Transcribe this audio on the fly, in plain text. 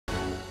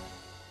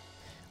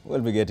We'll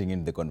be getting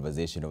into the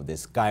conversation of the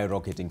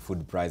skyrocketing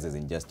food prices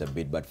in just a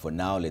bit, but for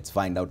now, let's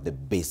find out the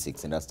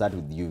basics. And I'll start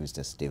with you,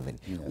 Mr. Stephen.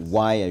 Yes.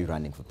 Why are you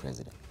running for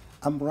president?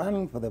 I'm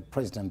running for the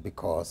president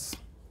because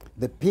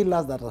the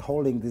pillars that are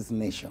holding this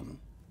nation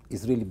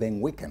is really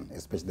being weakened,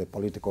 especially the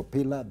political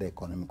pillar, the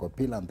economical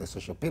pillar, and the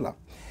social pillar.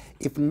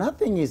 If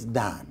nothing is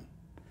done,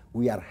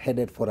 we are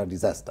headed for a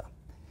disaster.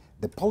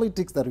 The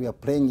politics that we are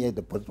playing here,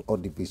 the political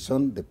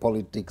division, the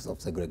politics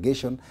of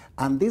segregation,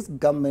 and this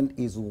government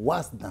is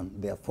worse than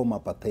their former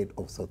apartheid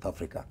of South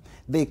Africa.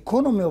 The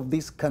economy of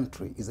this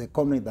country is an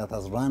economy that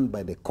has run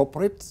by the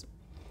corporates,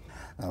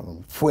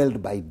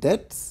 fueled by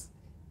debts,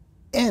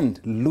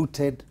 and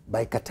looted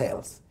by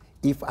cartels.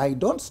 If I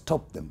don't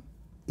stop them,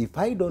 if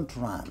I don't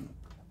run,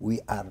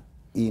 we are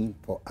in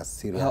for a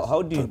serious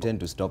How do you trouble. intend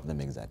to stop them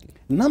exactly?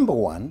 Number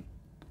one,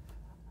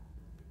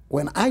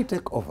 when I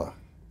take over,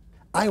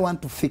 I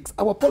want to fix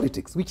our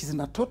politics, which is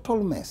in a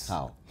total mess.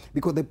 How?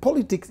 Because the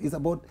politics is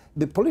about,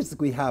 the politics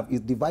we have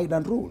is divide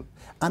and rule.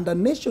 And a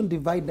nation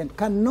divided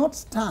cannot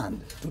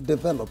stand to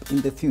develop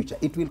in the future.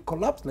 It will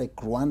collapse like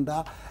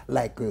Rwanda,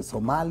 like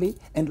Somali,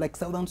 and like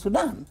Southern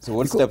Sudan. So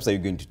what steps are you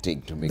going to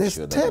take to make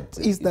sure that the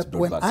step is that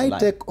when I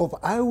take over,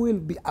 I will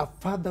be a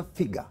father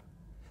figure.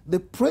 The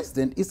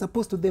president is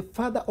supposed to be the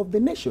father of the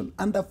nation,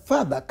 and the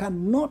father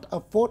cannot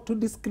afford to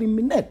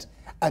discriminate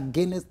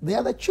against the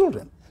other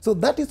children. So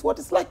that is what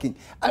is lacking.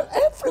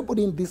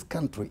 Everybody in this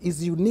country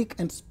is unique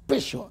and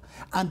special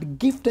and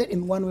gifted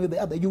in one way or the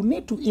other. You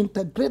need to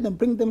integrate them,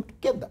 bring them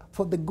together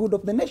for the good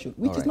of the nation,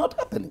 which is not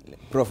happening.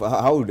 Prof,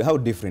 how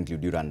differently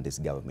do you run this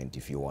government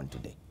if you want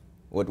today?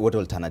 What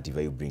alternative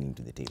are you bringing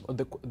to the table?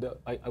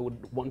 I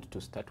would want to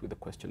start with the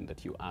question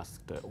that you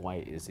asked, why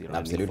is he running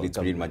Absolutely, for it's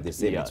pretty much the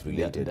same. Yeah, it's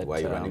related. that, why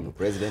are you running for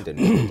president and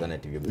what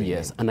alternative you're bringing?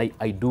 Yes, and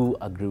I do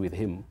agree with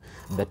him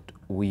that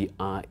we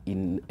are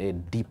in a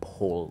deep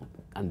hole,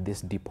 and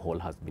this deep hole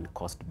has been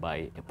caused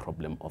by a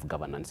problem of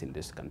governance in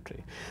this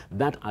country.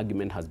 That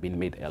argument has been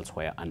made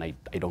elsewhere, and I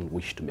don't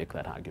wish to make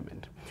that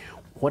argument.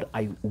 What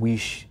I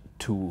wish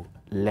to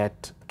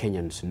let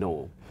Kenyans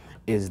know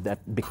is that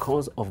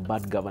because of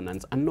bad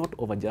governance, and not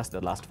over just the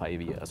last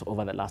 5 years,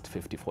 over the last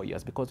 54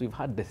 years, because we've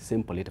had the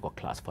same political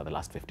class for the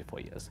last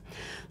 54 years.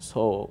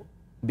 So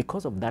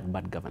because of that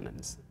bad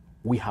governance,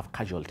 we have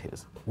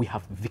casualties, we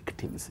have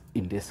victims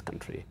in this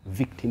country,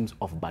 victims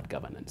of bad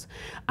governance.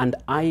 And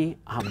I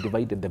have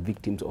divided the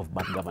victims of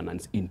bad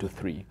governance into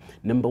three.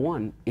 Number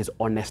one is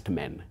honest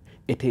men.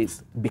 It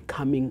is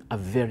becoming a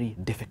very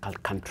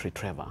difficult country,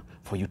 Trevor,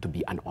 for you to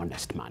be an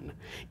honest man.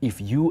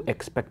 If you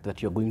expect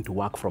that you're going to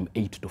work from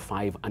 8 to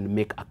 5 and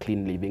make a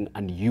clean living,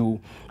 and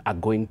you are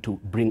going to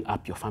bring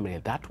up your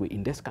family that way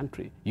in this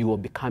country, you are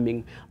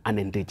becoming an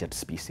endangered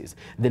species.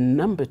 The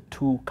number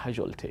two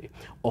casualty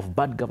of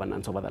bad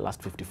governance over the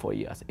last 54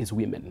 years is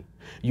women.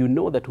 You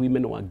know that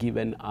women were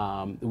given,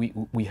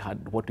 we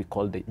had what we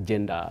call the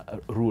gender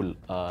rule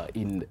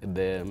in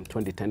the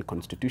 2010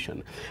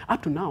 Constitution.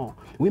 Up to now,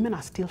 women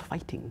are still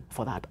fighting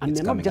for that, and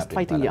they're not just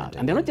fighting,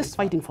 and they're not just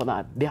fighting for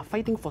that. They are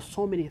fighting for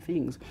so many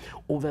things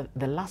over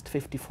the last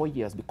 54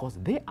 years because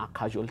they are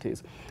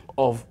casualties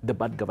of the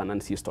bad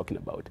governance he's talking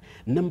about.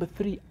 Number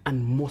three,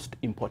 and most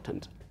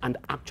important, and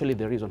actually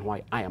the reason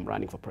why I am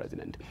running for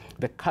president,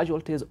 the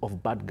casualties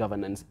of bad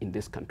governance in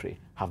this country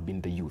have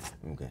been the youth.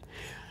 Okay.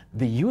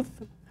 The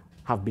youth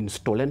have been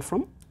stolen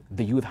from.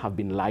 The youth have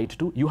been lied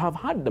to. You have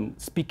heard them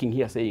speaking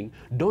here saying,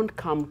 don't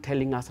come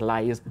telling us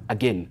lies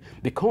again,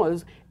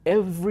 because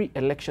every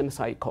election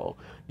cycle,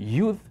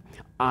 youth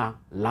are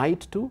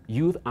lied to,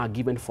 youth are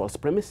given false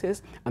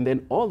promises, and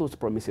then all those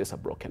promises are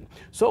broken.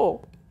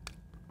 So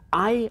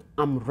I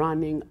am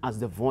running as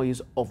the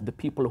voice of the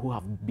people who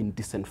have been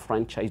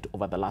disenfranchised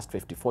over the last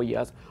 54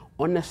 years,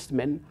 honest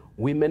men,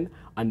 women,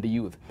 and the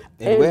youth.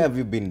 And where have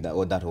you been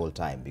that whole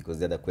time? Because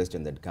the other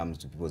question that comes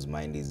to people's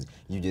mind is,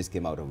 you just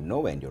came out of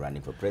nowhere and you're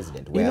running for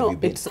president. Where have you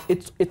been?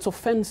 It's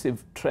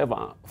offensive,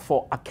 Trevor,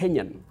 for a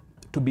Kenyan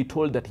to be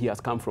told that he has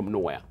come from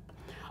nowhere.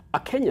 A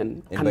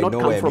Kenyan cannot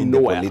come from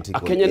nowhere. A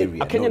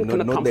Kenyan cannot come from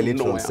nowhere. Not the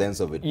literal sense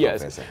of it,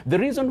 yes. Professor. The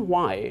reason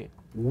why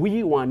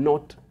we were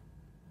not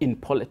in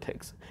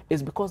politics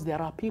is because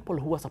there are people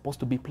who are supposed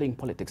to be playing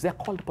politics. They're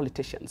called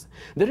politicians.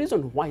 The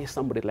reason why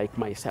somebody like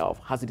myself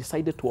has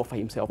decided to offer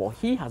himself, or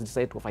he has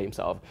decided to offer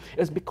himself,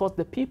 is because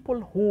the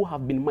people who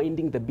have been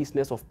minding the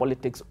business of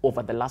politics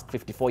over the last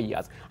 54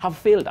 years have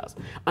failed us.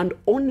 And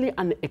only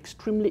an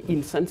extremely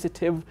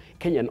insensitive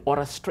Kenyan or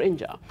a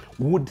stranger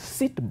would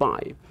sit by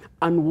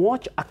and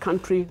watch a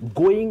country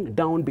going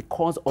down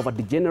because of a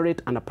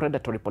degenerate and a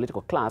predatory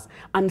political class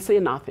and say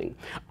nothing.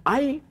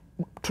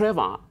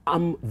 Trevor,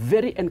 I'm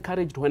very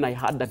encouraged when I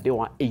heard that there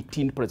were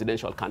 18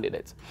 presidential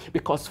candidates,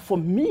 because for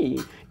me,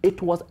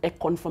 it was a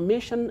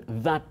confirmation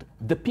that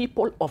the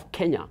people of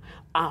Kenya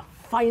are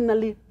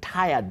finally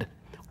tired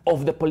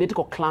of the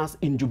political class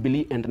in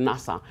Jubilee and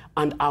NASA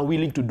and are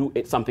willing to do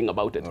something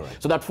about it. Right.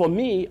 So that for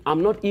me,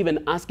 I'm not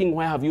even asking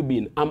where have you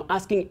been, I'm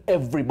asking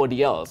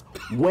everybody else,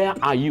 where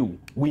are you?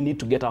 We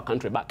need to get our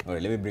country back. All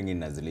right, let me bring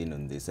in Nazlin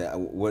on this.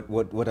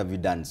 What have you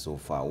done so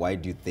far? Why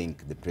do you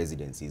think the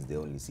presidency is the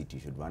only seat you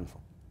should run for?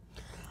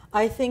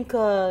 I think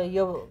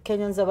your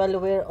Kenyans are well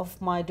aware of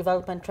my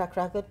development track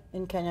record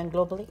in Kenya and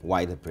globally.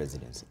 Why the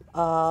presidency?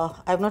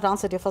 I have not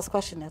answered your first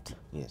question yet.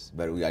 Yes,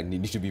 but I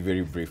need to be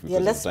very brief. Yeah,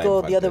 let's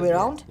go the other way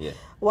around. Yeah.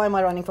 Why am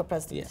I running for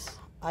president? Yes.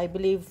 I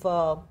believe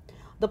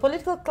the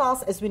political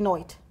class as we know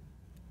it,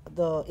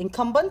 the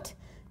incumbent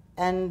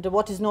and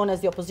what is known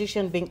as the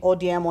opposition, being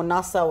ODM or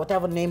NASA,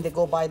 whatever name they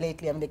go by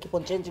lately, I mean, they keep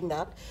on changing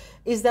that,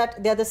 is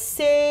that they're the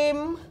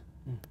same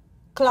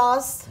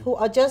class who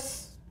are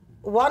just,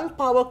 one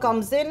power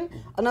comes in,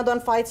 another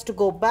one fights to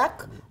go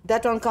back,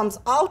 that one comes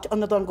out,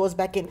 another one goes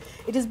back in.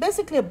 It is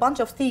basically a bunch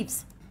of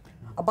thieves,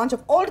 a bunch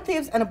of old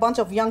thieves and a bunch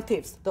of young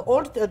thieves.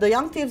 The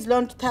young thieves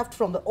learned theft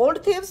from the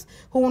old thieves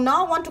who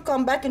now want to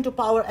come back into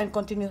power and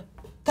continue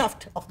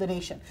theft of the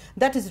nation.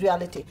 That is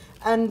reality.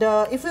 And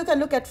if you can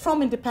look at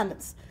from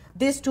independence,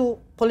 these two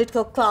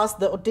political class,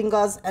 the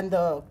Odingas and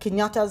the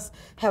Kenyattas,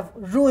 have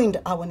ruined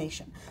our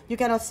nation. You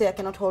cannot say I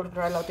cannot hold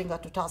Raila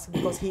Odinga to task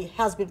because he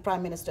has been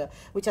prime minister,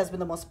 which has been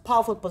the most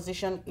powerful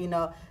position in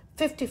a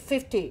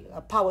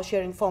 50-50 power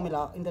sharing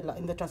formula in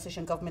the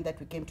transition government that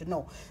we came to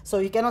know. So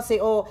you cannot say,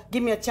 oh,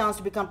 give me a chance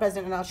to become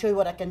president and I'll show you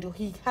what I can do.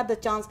 He had the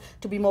chance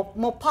to be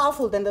more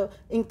powerful than the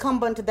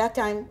incumbent at that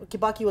time.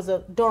 Kibaki was a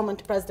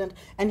dormant president,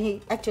 and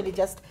he actually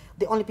just,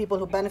 the only people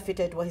who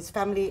benefited were his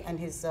family and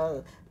his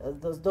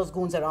those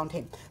goons around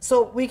him.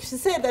 So we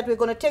say that we're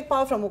going to take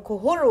power from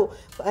Uhuru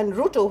and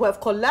Ruto, who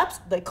have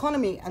collapsed the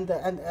economy and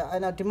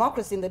our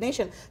democracy in the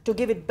nation, to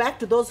give it back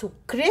to those who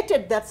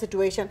created that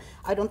situation.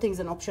 I don't think is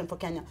an option for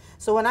Kenya.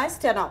 So when I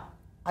stand up,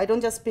 I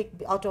don't just speak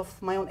out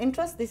of my own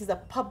interest. This is a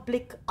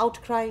public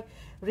outcry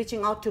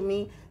reaching out to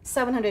me.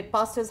 700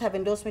 pastors have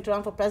endorsed me to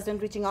run for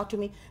president, reaching out to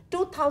me.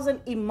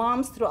 2,000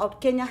 imams throughout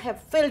Kenya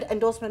have filled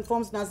endorsement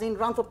forms. Nazlin,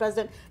 run for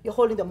president. You're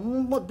holding the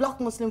block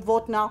Muslim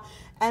vote now.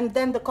 And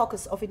then the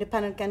caucus of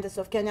independent candidates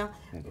of Kenya.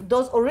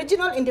 Those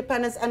original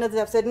independents and others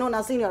have said, no,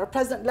 Nazlin, you're a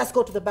president. Let's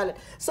go to the ballot.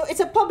 So it's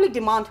a public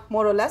demand,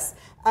 more or less.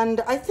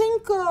 And I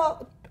think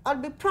I'll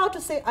be proud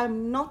to say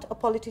I'm not a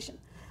politician.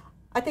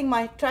 I think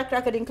my track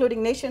record,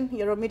 including Nation,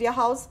 your media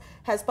house,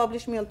 has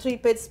published me on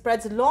 3-page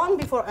spreads long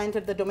before I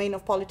entered the domain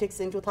of politics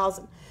in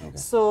 2000. Okay.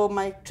 So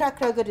my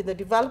track record in the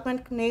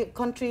development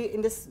country,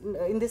 in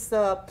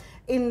the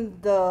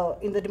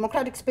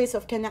democratic space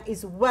of Kenya,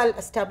 is well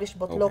established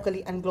both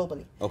locally and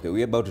globally. Okay,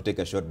 we're about to take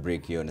a short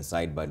break here on the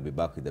sidebar. We'll be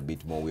back with a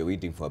bit more. We're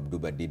waiting for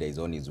Abduba Dida. He's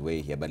on his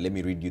way here, but let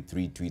me read you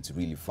 3 tweets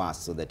really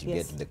fast so that you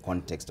get the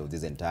context of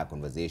this entire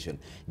conversation.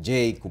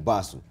 Jay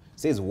Kubasu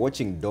says,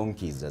 watching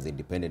donkeys as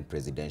independent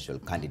presidential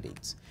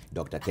candidates.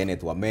 Dr.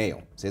 Kenneth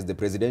Wameyo says the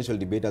presidential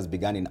debate has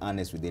begun in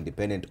earnest with the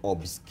independent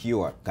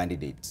obscure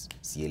candidates.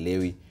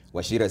 Sielewi.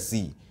 Washira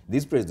C.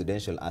 These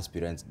presidential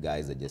aspirants,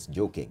 guys, are just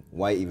joking.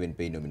 Why even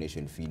pay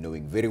nomination fee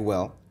knowing very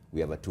well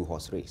we have a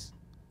 2-horse race?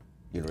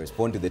 You'll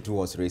respond to the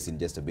 2-horse race in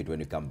just a bit when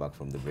we come back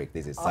from the break.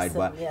 This is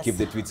Sidebar. Yes. Keep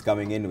the tweets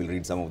coming in. We'll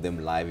read some of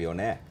them live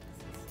on air.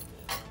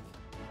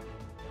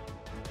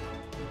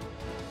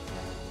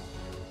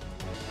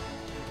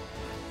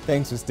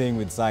 Thanks for staying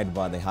with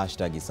Sidebar. The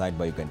hashtag is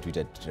Sidebar. You can tweet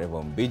at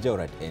Trevor Ombija or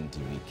at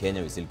NTV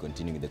Kenya. We're still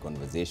continuing the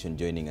conversation.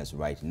 Joining us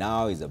right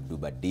now is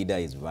Abduba Dida.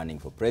 He's running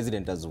for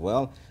president as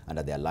well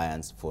under the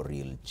Alliance for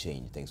Real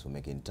Change. Thanks for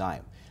making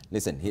time.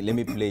 Listen, let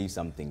me play you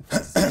something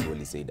first. What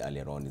he said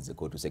earlier on is the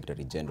Kotu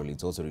Secretary General.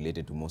 It's also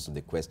related to most of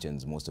the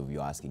questions most of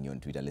you are asking you on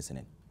Twitter. Listen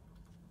in.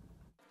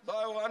 So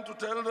I want to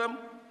tell them,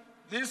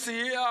 this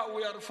year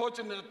we are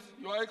fortunate,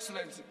 Your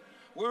Excellency.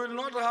 We will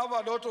not have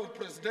a lot of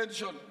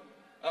presidential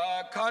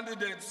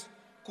candidates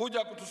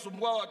kuja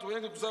kutusumbua watu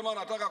wengi kusema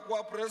nataka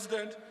kuwa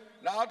president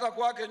na hata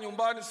kwake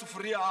nyumbani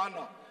sufuria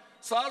hana.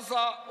 Sasa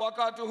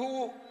wakati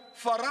huu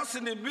farasi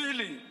ni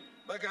 2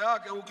 peke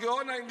yake,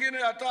 ukiona ingine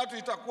ya 3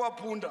 itakuwa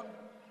punda.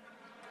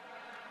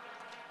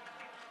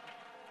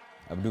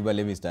 Abduba,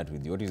 let me start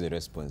with you. What is the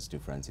response to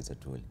Francis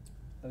Atwoli?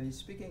 He's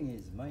speaking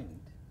his mind,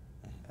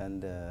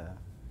 and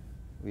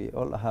we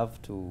all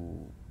have to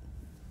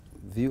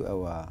view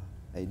our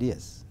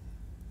ideas.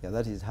 Yeah,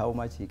 that is how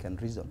much he can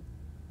reason.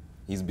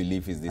 His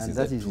belief is this is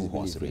a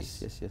 2-horse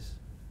race. Yes, yes.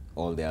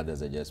 All the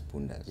others are just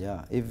pundas.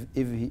 Yeah, if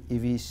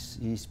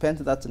he spent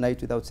that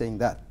night without saying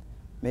that,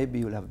 maybe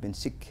he would have been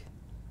sick.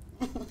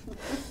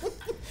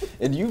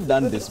 And you've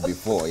done this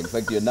before. In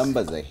fact, your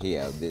numbers are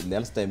here. The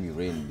last time you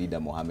ran leader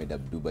Mohamed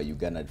Abduba, you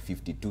garnered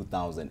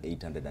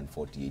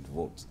 52,848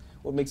 votes.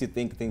 What makes you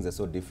think things are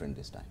so different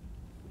this time?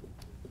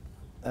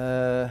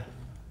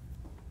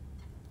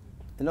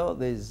 You know,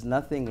 there's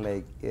nothing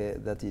like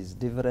that is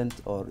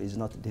different or is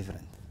not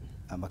different.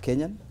 I'm a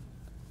Kenyan.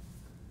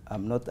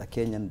 I'm not a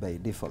Kenyan by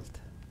default.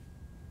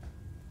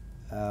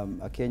 I'm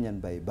a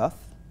Kenyan by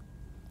birth.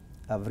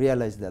 I've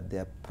realized that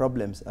there are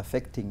problems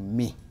affecting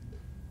me,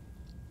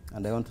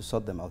 and I want to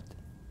sort them out.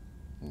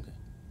 Okay.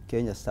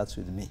 Kenya starts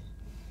with me.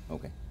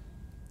 Okay.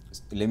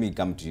 Let me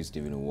come to you,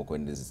 Stephen Owoko.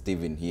 And there's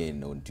Stephen here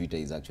on Twitter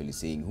is actually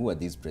saying, who are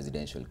these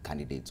presidential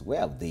candidates?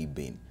 Where have they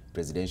been?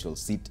 Presidential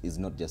seat is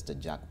not just a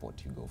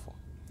jackpot you go for.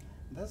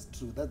 That's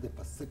true. That's the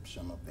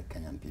perception of the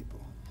Kenyan people.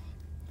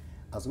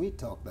 As we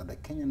talk, that the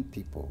Kenyan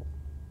people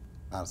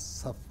are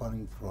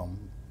suffering from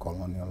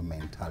colonial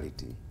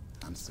mentality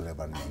and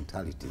slavery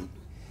mentality.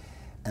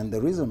 And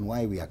the reason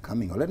why we are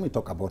coming, or let me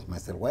talk about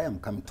myself, why I'm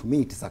coming, to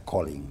me it is a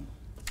calling.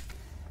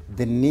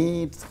 The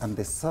needs and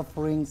the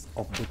sufferings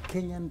of the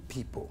Kenyan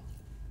people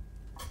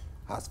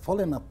has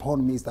fallen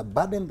upon me. It's a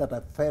burden that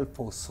I felt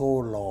for so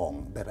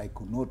long that I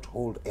could not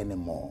hold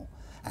anymore,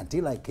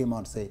 until I came out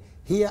and say,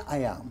 here I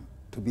am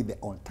to be the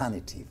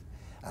alternative.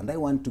 And I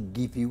want to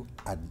give you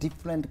a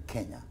different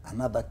Kenya.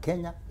 Another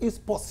Kenya is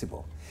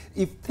possible.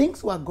 If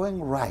things were going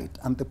right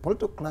and the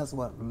political class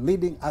were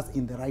leading us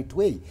in the right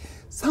way,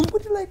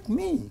 somebody like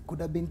me could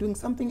have been doing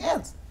something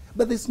else.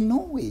 But there's no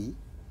way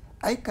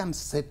I can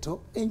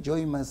settle,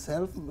 enjoy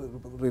myself,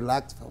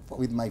 relax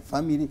with my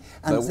family,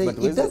 and say,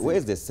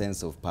 where's the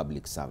sense of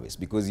public service?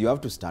 Because you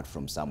have to start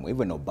from somewhere.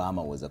 Even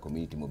Obama was a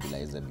community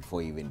mobilizer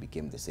before he even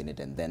became the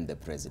Senate and then the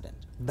president.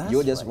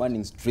 You're just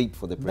running straight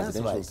for the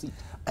presidential seat.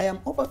 I am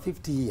over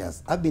 50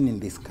 years. I've been in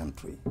this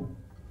country.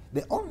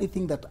 The only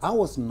thing that I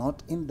was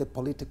not in the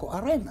political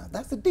arena,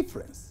 that's the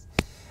difference.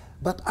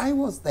 But I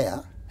was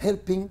there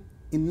helping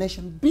in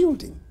nation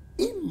building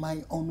in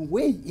my own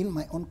way, in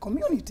my own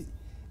community.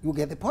 You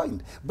get the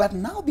point. But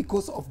now,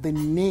 because of the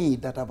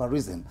need that have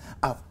arisen,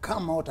 I've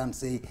come out and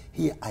say,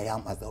 here I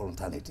am as the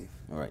alternative.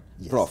 All right.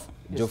 Yes. Prof,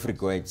 yes, Geoffrey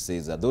Koech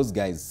says, are those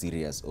guys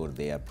serious, or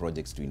they are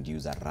projects to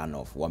induce a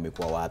runoff?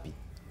 Wamekuwa wapi?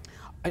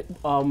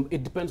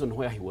 It depends on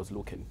where he was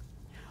looking.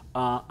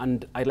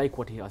 And I like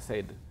what he has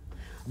said.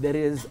 There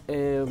is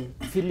a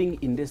feeling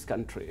in this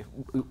country,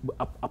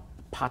 a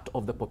part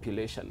of the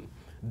population,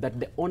 that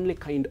the only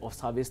kind of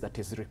service that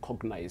is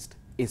recognized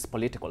is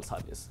political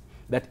service.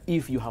 That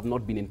if you have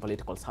not been in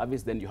political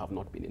service, then you have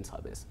not been in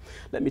service.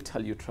 Let me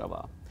tell you,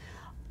 Trevor,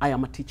 I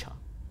am a teacher.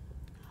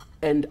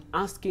 And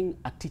asking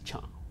a teacher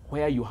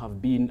where you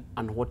have been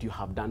and what you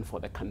have done for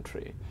the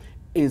country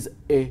is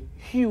a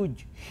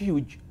huge,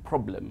 huge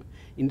problem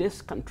in this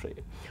country,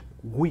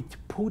 which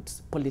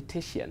puts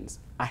politicians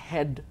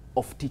ahead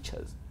of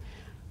teachers.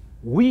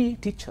 We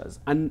teachers,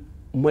 and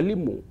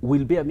Mwalimu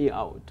will bear me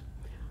out,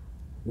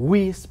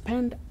 we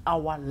spend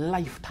our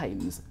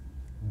lifetimes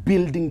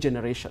building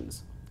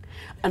generations.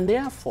 And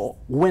therefore,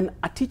 when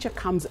a teacher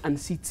comes and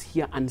sits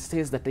here and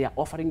says that they are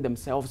offering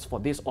themselves for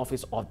this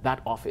office or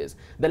that office,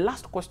 the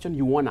last question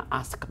you want to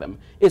ask them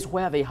is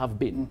where they have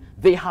been.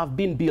 They have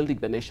been building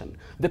the nation.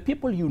 The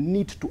people you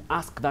need to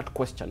ask that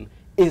question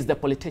is the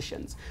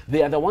politicians.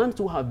 They are the ones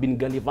who have been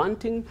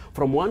gallivanting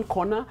from one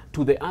corner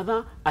to the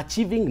other,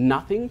 achieving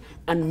nothing,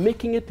 and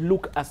making it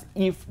look as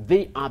if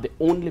they are the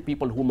only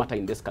people who matter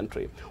in this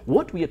country.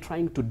 What we are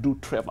trying to do,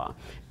 Trevor,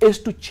 is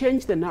to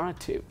change the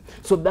narrative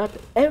so that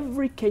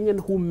every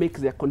Kenyan who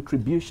makes their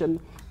contribution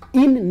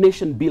in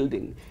nation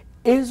building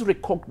is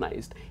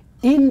recognized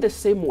in the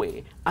same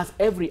way as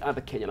every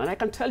other Kenyan. And I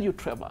can tell you,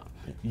 Trevor,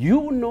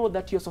 you know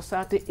that your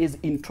society is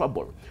in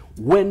trouble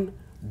when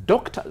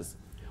doctors,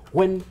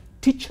 when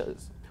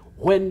teachers,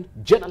 when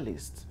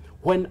journalists,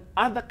 when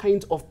other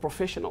kinds of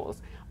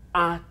professionals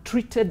are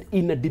treated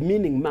in a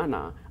demeaning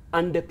manner,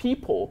 and the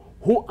people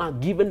who are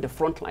given the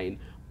front line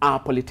are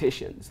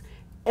politicians.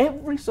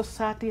 Every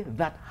society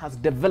that has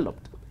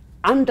developed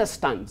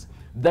understands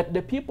that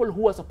the people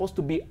who are supposed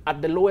to be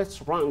at the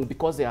lowest rank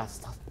because they're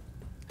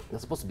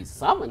supposed to be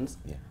servants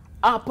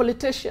are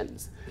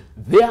politicians.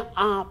 There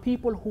are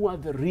people who are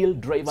the real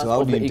drivers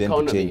of the economy. So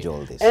how do you intend to change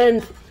all this?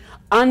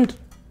 And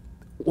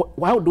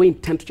how do we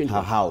intend to change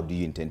how do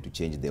you intend to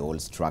change the whole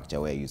structure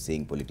where you're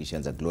saying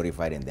politicians are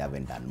glorified and they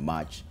haven't done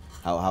much?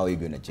 How are you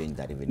going to change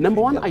that? Even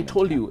number one, I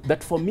told you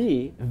that for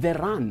me, the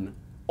run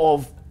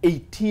of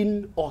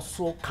 18 or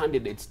so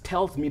candidates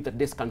tells me that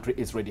this country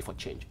is ready for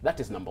change. That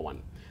is number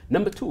one.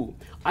 Number two,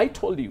 I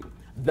told you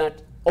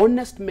that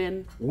honest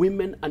men,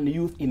 women, and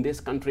youth in this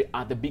country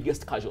are the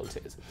biggest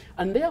casualties.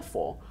 And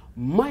therefore,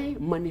 my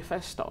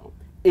manifesto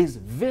is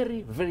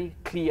very, very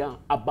clear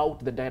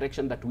about the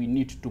direction that we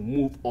need to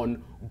move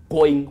on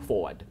going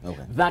forward.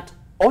 Okay. That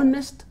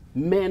honest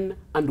men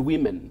and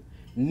women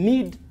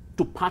need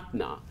to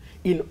partner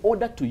in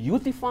order to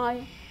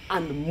youthify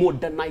and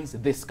modernize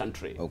this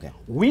country. Okay.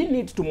 We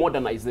need to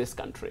modernize this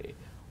country.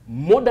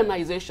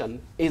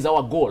 Modernization is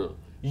our goal.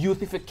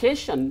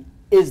 Youthification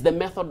is the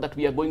method that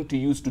we are going to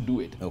use to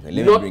do it, okay,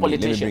 not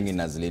politicians. Let me bring in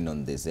Nazlin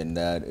on this. And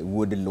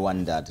Woodl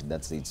Wandat,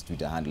 that's its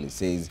Twitter handle,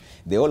 says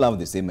they all have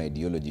the same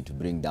ideology to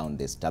bring down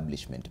the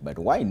establishment, but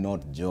why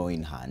not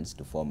join hands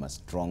to form a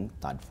strong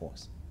third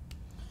force?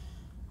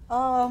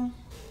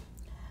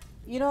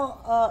 You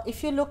know,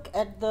 if you look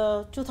at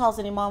the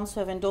 2,000 imams who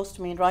have endorsed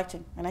me in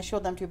writing, and I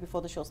showed them to you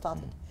before the show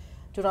started,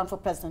 to run for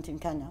president in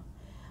Kenya.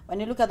 When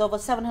you look at over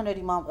 700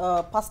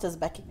 pastors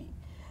backing me,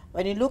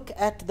 when you look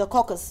at the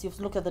caucus, you've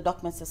looked at the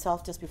documents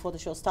yourself just before the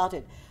show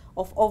started,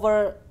 of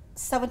over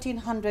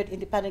 1,700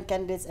 independent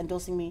candidates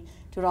endorsing me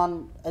to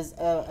run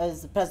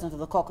as president of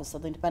the caucus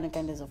of the independent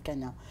candidates of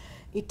Kenya.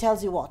 It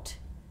tells you what?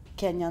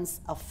 Kenyans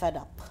are fed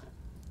up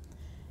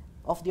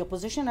of the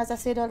opposition, as I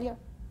said earlier,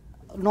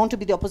 known to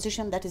be the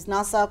opposition, that is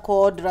NASA,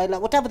 CORD, Raila,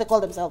 whatever they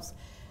call themselves,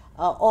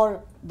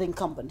 or the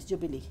incumbent,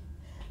 Jubilee.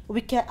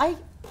 we can.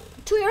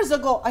 2 years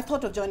ago, I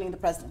thought of joining the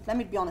president. Let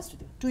me be honest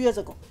with you. 2 years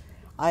ago,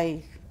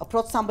 I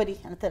approached somebody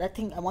and I said, I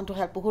think I want to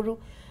help Uhuru.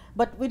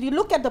 But when you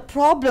look at the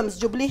problems,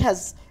 Jubilee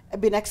has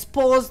been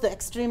exposed, the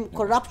extreme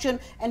corruption,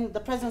 and the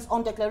president's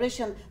own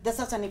declaration, there's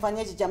such an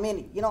ifanyeji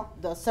jameni, you know,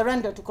 the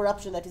surrender to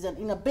corruption, that is an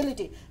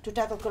inability to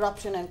tackle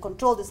corruption and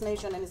control this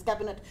nation and his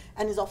cabinet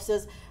and his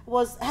officers,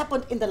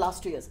 happened in the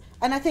last 2 years.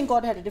 And I think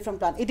God had a different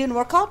plan. It didn't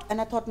work out,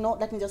 and I thought, no,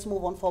 let me just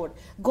move on forward.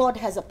 God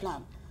has a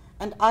plan.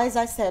 And as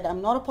I said,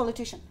 I'm not a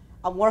politician.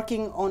 I'm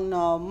working on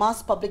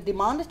mass public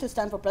demand to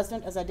stand for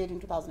president, as I did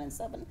in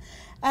 2007.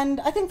 And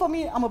I think for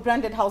me, I'm a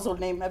branded household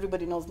name.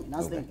 Everybody knows me,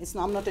 Nazlin. Okay.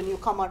 I'm not a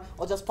newcomer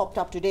or just popped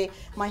up today.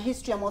 My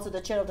history, I'm also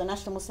the chair of the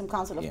National Muslim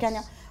Council of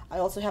Kenya. I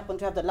also happen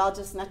to have the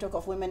largest network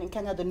of women in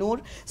Kenya, the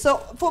Noor. So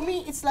for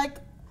me, it's like,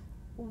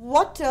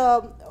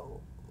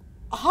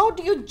 how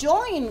do you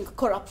join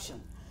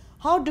corruption?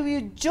 How do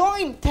you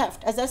join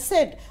theft? As I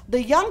said,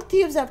 the young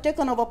thieves have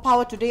taken over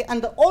power today,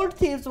 and the old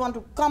thieves want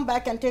to come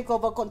back and take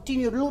over,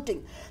 continue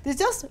looting. There's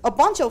just a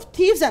bunch of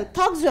thieves and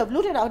thugs who have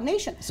looted our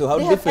nation. So how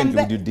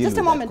differently would you deal with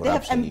that corruption issue? They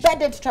have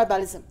embedded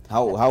tribalism.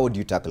 How would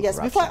you tackle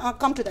corruption? Yes, before I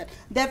come to that,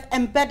 they've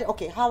embedded,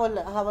 okay, how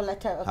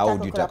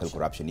would you tackle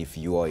corruption if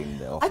you are in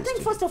the office I think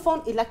today? First of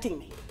all, electing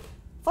me.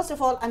 First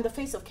of all, I'm the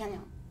face of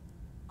Kenya.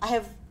 I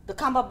have the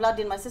Kamba blood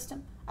in my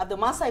system. I have the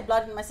Maasai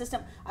blood in my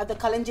system. I have the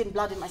Kalenjin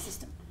blood in my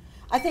system.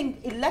 I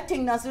think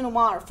electing Nazlin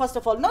Umar, first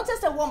of all, not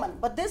just a woman,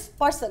 but this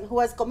person who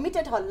has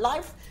committed her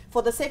life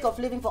for the sake of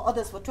living for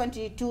others for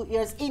 22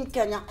 years in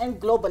Kenya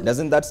and globally.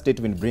 Doesn't that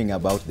statement bring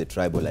about the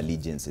tribal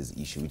allegiances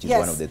issue, which is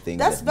one of the things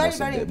that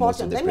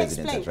most of the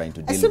presidents are trying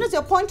to deal with? As soon as you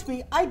appoint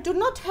me, I do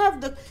not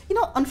have the,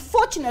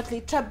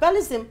 unfortunately,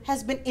 tribalism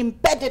has been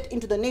embedded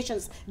into the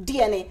nation's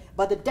DNA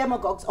by the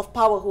demagogues of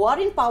power who are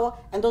in power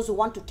and those who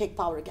want to take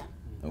power again,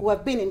 who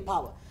have been in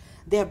power.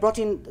 They have brought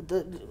in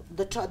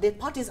the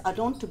parties are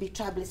known to be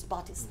tribalist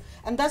parties.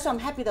 And that's why I'm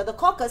happy that the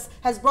caucus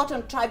has brought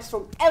in tribes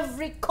from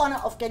every corner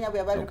of Kenya. We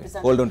are well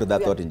represented. Hold on to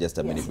that thought in just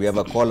a minute. We have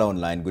a caller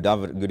online.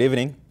 Good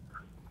evening.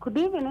 Good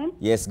evening.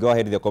 Yes, go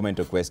ahead with your comment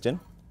or question.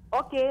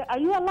 Okay, are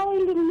you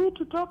allowing me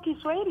to talk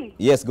Kiswahili?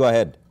 Yes, go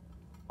ahead.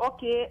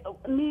 Okay,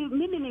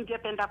 mimi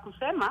ningependa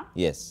kusema.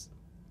 Yes.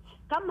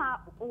 Kama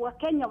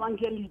Wakenya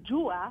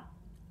wangelijua,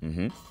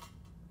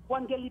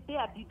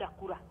 wangelipea Dida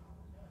kura.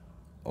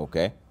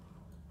 Okay.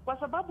 Kwa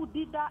sababu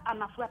Dida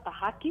anafuata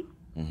haki.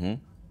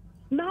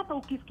 Na hata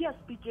ukisikia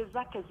speeches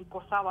zake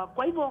ziko sawa.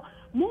 Kwa hivyo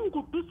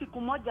Mungu tu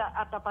siku moja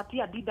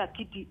atapatia Dida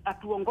kiti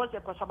atuongoze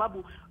kwa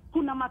sababu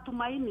kuna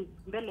matumaini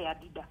mbele ya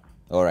Dida.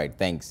 All right,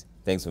 thanks.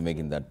 Thanks for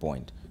making that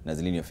point.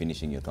 Nazlin, you're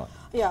finishing your thought.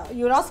 Yeah,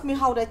 you asked me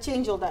how would I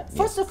change all that. Yes.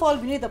 First of all,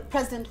 we need a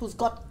president who's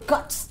got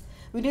guts.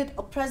 We need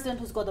a president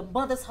who's got a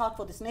mother's heart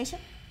for this nation.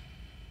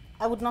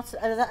 I would not,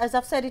 as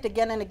I've said it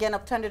again and again,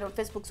 I've turned it on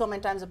Facebook so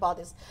many times about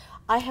this.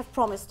 I have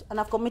promised and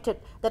I've committed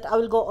that I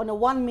will go on a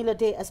 1 meal a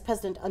day as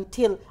president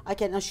until I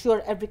can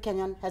assure every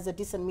Kenyan has a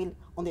decent meal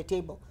on their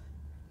table.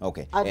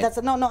 Okay.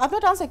 No, I've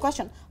not answered the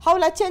question. How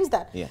will I change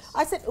that? Yes.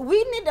 I said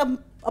we need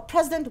a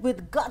president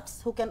with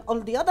guts who can,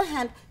 on the other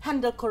hand,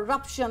 handle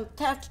corruption,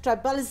 theft,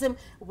 tribalism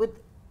with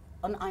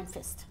an iron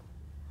fist.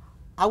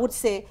 I would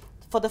say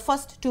for the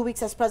first 2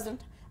 weeks as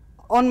president,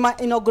 on my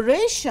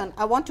inauguration,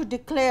 I want to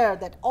declare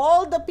that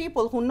all the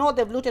people who know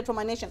they've looted from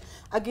my nation,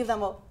 I give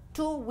them a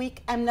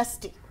 2-week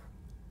amnesty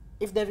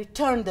if they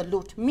return the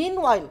loot.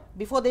 Meanwhile,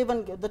 before they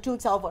even get the 2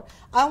 weeks are over,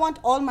 I want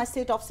all my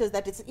state officers,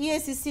 that it's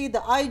EACC,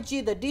 the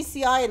IG, the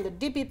DCI, and the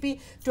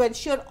DPP, to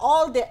ensure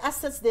all their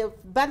assets, their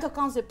bank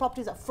accounts, their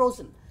properties are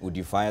frozen. Would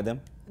you fire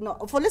them? No,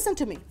 listen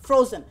to me,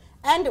 frozen.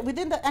 And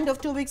within the end of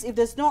 2 weeks, if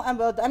there's no,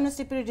 the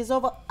amnesty period is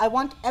over, I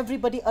want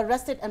everybody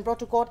arrested and brought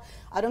to court.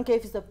 I don't care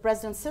if it's the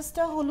president's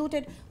sister who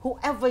looted,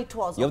 whoever it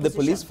was. You have the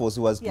police force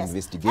who has to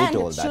investigate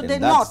all that.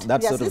 And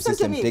that sort of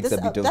system takes a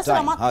bit of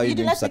time. How are you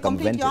going to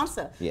circumvent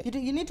it?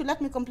 You need to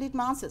let me complete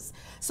my answers.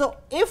 So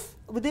if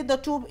within the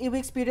 2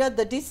 weeks period,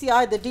 the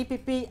DCI, the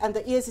DPP, and the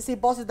EACC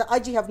bosses, the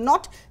IG have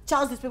not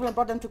charged these people and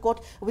brought them to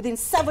court, within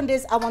 7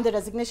 days, I want the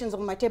resignations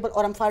on my table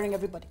or I'm firing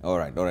everybody. All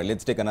right.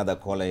 Let's take another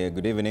caller here.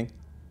 Good evening.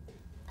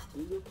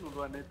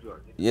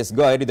 Yes,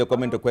 go ahead with your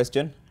comment or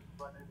question.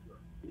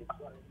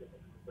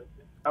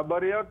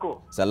 Habari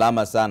yako?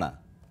 Salama sana.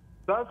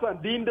 Sasa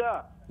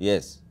Dinda.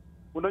 Yes.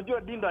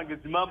 Unajua Dinda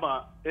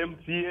angesimama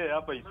MCA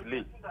hapa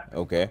Isli.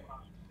 Okay.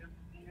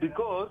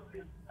 Because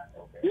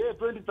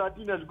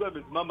 2013 alikuwa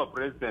amesimama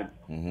president.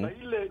 Na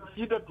ile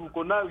shida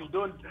tuko nayo,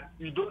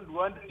 we don't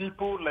want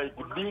people like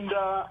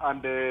Dinda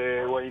and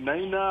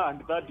Wainaina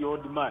and that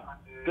old man.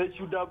 They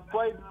should have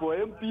fight for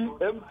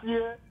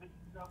MCA.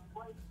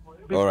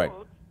 All right.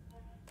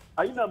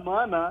 Haina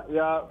maana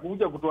ya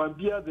kuja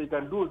kutuambia they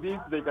can do this,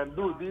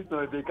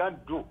 no, they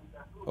can't do.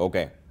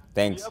 Okay,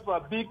 thanks. We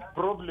have a big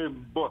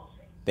problem, boss.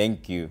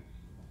 Thank you.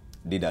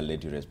 Did I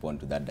let you respond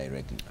to that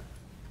directly?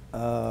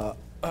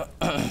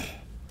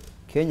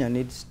 Kenya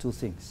needs 2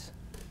 things.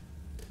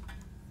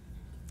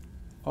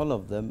 All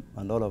of them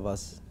and all of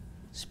us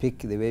speak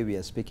the way we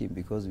are speaking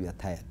because we are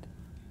tired.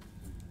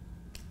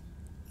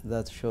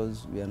 That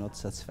shows we are not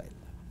satisfied.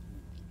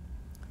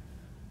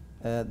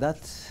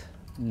 That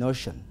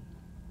notion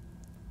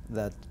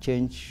that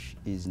change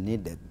is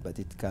needed, but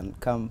it can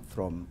come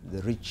from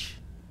the rich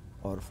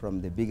or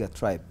from the bigger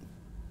tribe,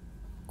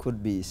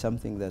 could be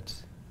something that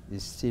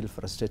is still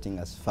frustrating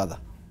us further.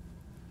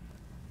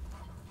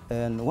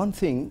 And one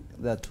thing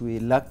that we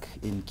lack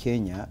in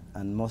Kenya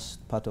and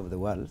most part of the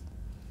world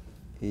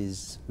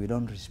is we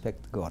don't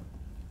respect God.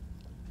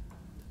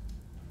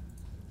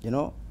 You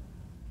know,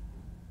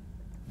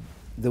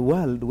 the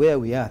world where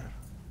we are,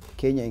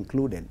 Kenya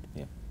included,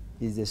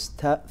 is the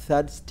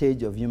third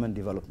stage of human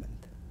development.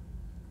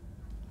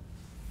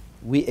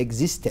 We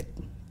existed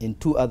in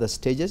 2 other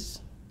stages,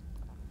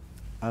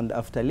 and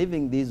after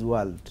leaving this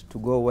world to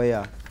go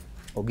where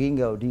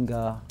Oginga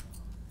Odinga,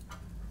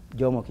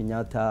 Jomo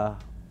Kenyatta,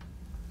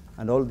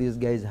 and all these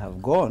guys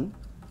have gone,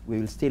 we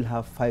will still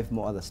have 5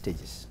 more other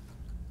stages.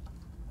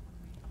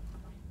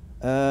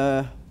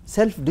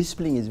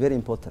 Self-discipline is very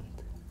important.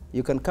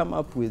 You can come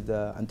up with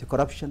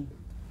anti-corruption,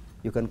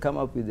 you can come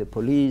up with the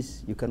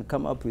police, you can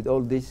come up with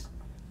all this,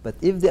 but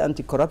if the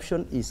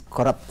anti-corruption is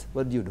corrupt,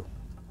 what do you do?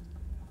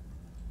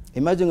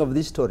 Imagine of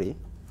this story,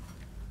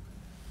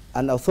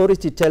 an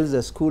authority tells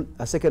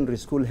a secondary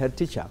school head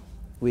teacher,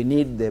 we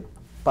need the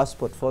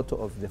passport photo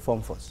of the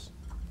Form 4s.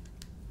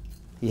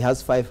 He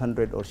has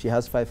 500 or she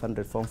has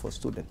 500 Form 4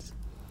 students.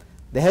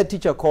 The head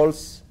teacher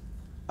calls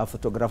a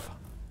photographer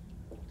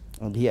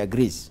and he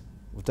agrees.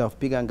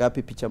 Utapiga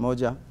ngapi picha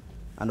moja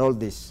and all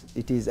this.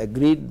 It is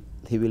agreed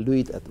he will do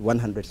it at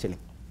 100 shilling.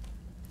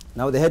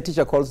 Now the head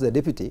teacher calls the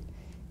deputy.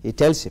 He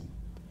tells him,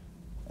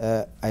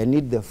 I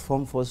need the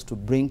Form 4s to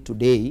bring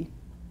today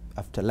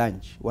after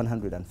lunch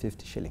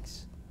 150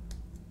 shillings.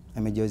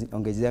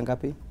 Amejiongezea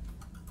ngapi?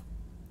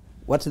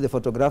 What the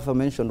photographer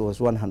mentioned was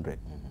 100.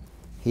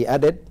 He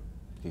added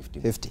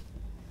 50.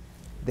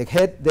 The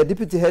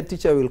deputy head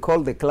teacher will call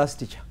the class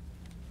teacher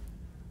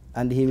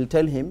and he will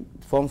tell him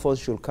Form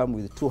 4s should come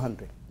with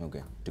 200.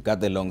 Okay. To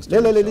cut the long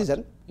story short.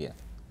 Listen. Yeah.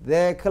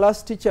 The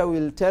class teacher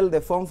will tell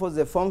the Form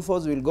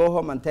 4s will go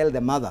home and tell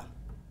the mother,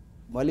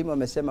 Mwalimu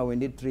amesema we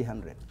need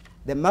 300.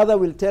 The mother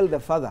will tell the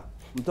father,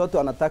 mtoto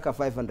anataka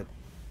 500.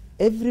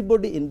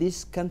 Everybody in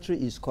this country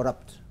is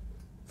corrupt,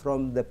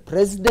 from the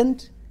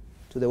president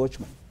to the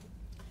watchman.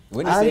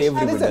 When you say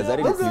everybody, does that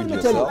include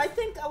yourself? I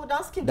think I would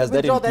ask him Does to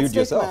withdraw that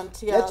yourself?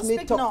 statement. Yeah, Let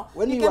me talk. No.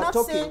 When you you were cannot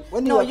talking, say,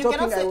 when no, you were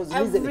talking, I was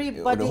listening.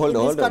 Everybody Hold in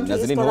on, this country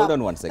is Nazlin, corrupt. hold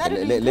on one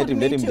second. Let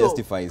him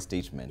justify his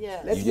statement.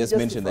 Yeah. You just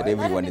mentioned that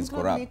everyone is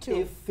corrupt.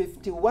 If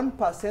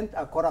 51%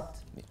 are corrupt,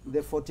 the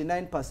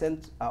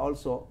 49% are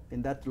also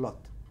in that lot.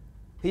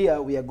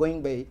 Here we are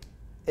going by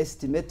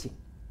estimating.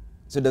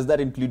 So does that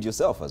include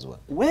yourself as well?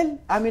 Well,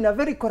 I'm in a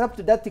very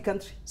corrupt, dirty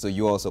country. So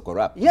you're also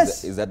corrupt?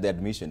 Yes. Is that the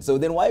admission? So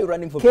then why are you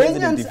running for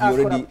Kenyans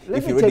president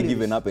if you already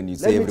given up and you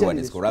say everyone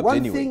is corrupt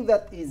anyway? One thing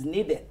that is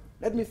needed.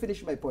 Let me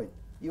finish my point.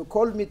 You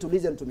called me to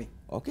listen to me.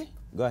 Okay,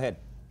 go ahead.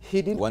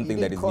 He didn't. One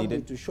thing that is call needed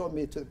me to show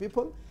me to the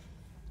people.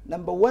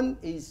 Number one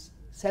is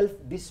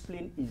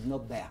self-discipline is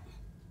not there.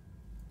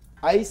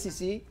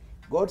 ICC,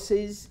 God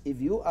says,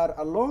 if you are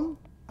alone,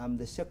 I'm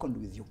the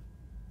second with you.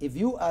 If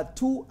you are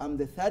 2, I'm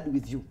the third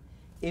with you.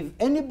 If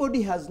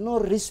anybody has no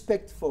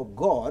respect for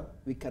God,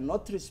 we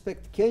cannot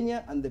respect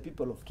Kenya and the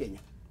people of Kenya.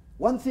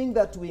 One thing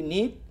that we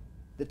need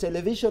the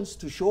televisions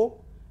to show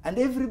and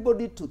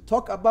everybody to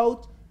talk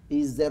about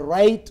is the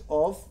right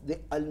of the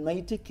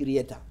Almighty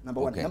Creator,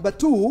 number one. Number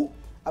 2,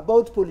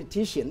 about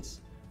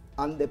politicians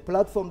and the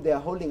platform they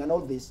are holding and all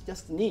this,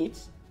 just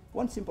needs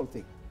one simple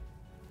thing.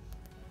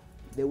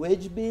 The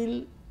wage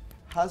bill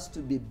has to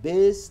be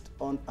based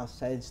on a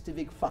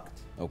scientific fact.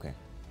 Okay.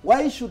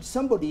 Why should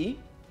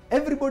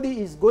everybody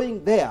is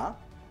going there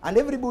and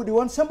everybody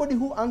wants somebody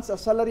who earns a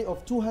salary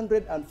of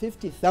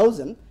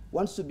 250,000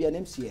 wants to be an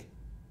MCA.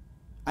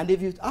 And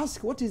if you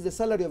ask what is the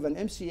salary of an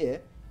MCA,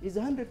 it's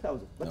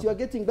 100,000. But you are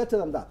getting better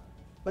than that.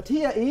 But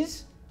here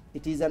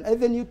it is an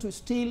avenue to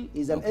steal,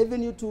 is an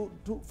avenue to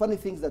do funny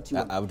things that you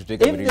want. I have to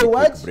take a really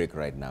quick break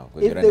right now.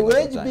 If the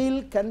wage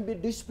bill can be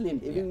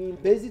disciplined, if we will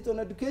base it on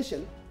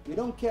education, we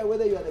don't care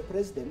whether you are the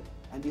president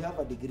and you have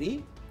a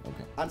degree,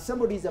 and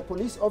somebody is a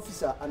police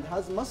officer and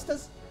has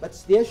masters, but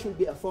there should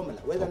be a formula.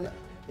 Whether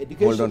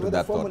education, hold on to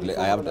that thought.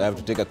 I have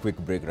to take a quick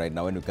break right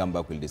now. When we come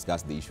back, we'll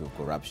discuss the issue of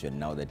corruption.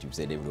 Now that you've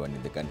said everyone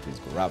in the country is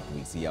corrupt,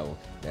 we'll see how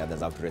the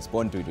others have to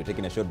respond to it. We're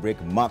taking a short break.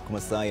 Mark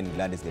Masai and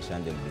Gladys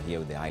Gashande will be here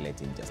with the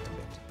highlights in just a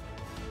bit.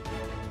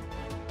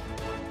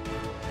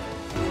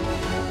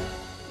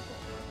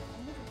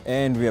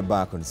 And we are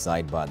back on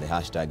Sidebar. The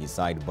hashtag is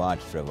Sidebar.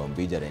 Trevor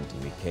Ombija and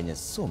TV Kenya.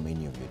 So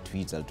many of your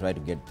tweets. I'll try to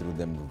get through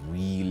them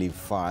really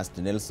fast.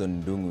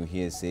 Nelson Dungu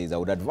here says, I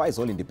would advise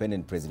all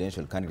independent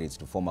presidential candidates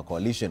to form a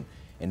coalition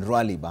and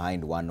rally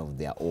behind one of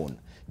their own.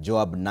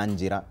 Joab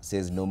Nanjira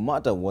says, no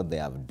matter what they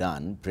have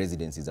done,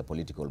 presidency is a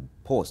political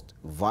post.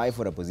 Vie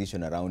for a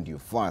position around you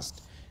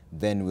first,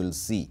 then we'll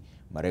see.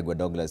 Maregwa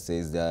Douglas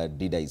says that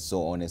Dida is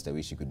so honest, I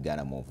wish he could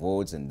garner more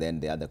votes. And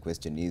then the other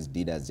question is,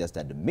 Dida has just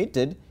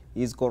admitted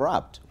he's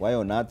corrupt. Why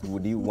on earth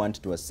would he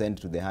want to ascend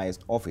to the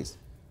highest office?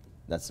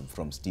 That's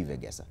from Steve. I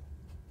guess.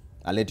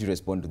 I'll let you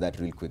respond to that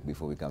real quick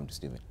before we come to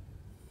Stephen. I think I would ask him to withdraw that statement. Let me tell you, one thing that is needed the televisions to show and everybody to talk about is the right of the Almighty Creator, number one. Why should somebody, everybody is going there and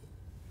everybody wants somebody who earns a salary of 250,000 wants to be an MCA. And if you ask what is the salary of an MCA, it's 100,000. But you are getting better than that. But here it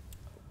is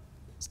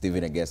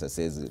Stephen Agesa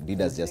says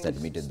Dida's just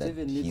admitted that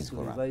Stephen he's needs to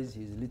corrupt. revise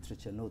his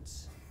literature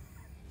notes.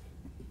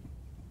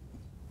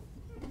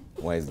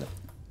 Why is that?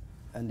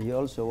 And he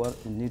also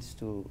needs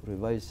to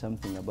revise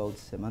something about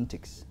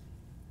semantics,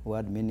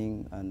 word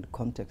meaning and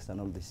context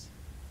and all this.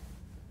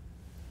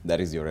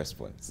 That is your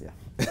response.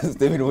 Yeah.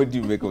 Stephen, what do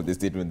you make of the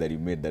statement that he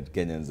made that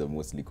Kenyans are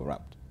mostly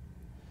corrupt?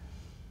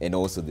 And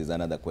also there's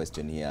another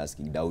question here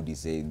asking, Daudi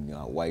saying,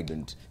 why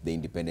don't the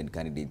independent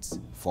candidates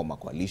form a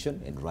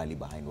coalition and rally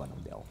behind one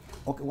of their own?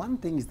 Okay, one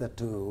thing is that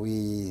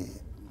the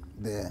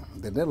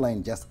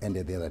deadline just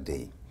ended the other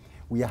day.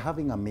 We are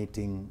having a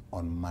meeting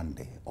on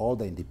Monday. All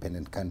the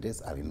independent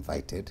candidates are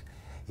invited.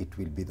 It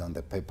will be on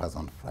the papers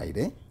on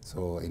Friday.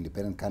 So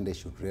independent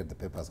candidates should read the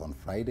papers on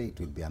Friday. It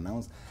will be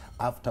announced.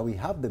 After we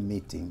have the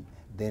meeting,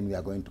 then we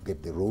are going to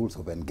get the rules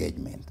of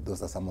engagement.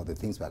 Those are some of the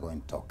things we are going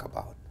to talk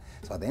about.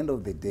 So at the end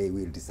of the day,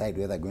 we'll decide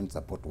whether we're going to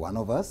support one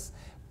of us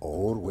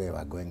or where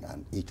we're going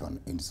and each on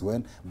its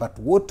own. But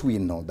what we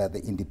know that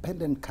the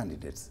independent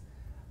candidates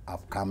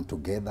have come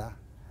together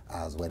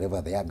as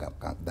wherever they are,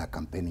 they're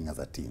campaigning as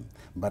a team.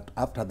 But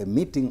after the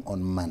meeting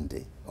on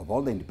Monday of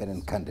all the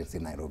independent candidates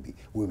in Nairobi,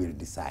 we will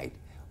decide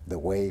the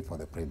way for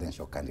the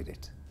presidential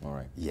candidate. All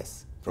right.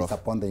 Yes. Prof.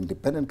 It's upon the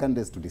independent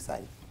candidates to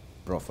decide.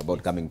 Prof,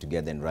 about coming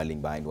together and rallying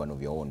behind one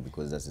of your own,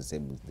 because that's the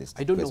same this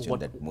question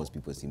that most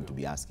people seem to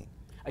be asking.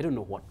 I don't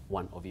know what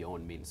one of your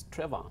own means.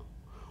 Trevor,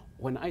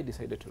 when I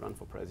decided to run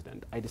for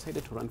president,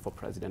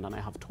 and I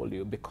have told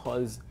you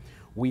because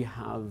we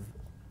have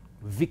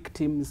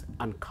victims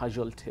and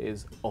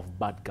casualties of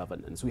bad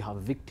governance. We have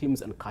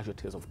victims and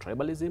casualties of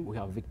tribalism. We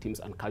have victims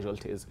and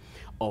casualties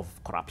of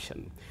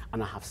corruption.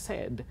 And I have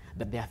said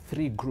that there are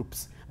three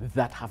groups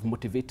that have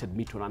motivated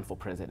me to run for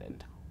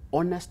president.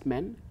 Honest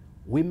men,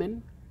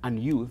 women,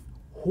 and youth,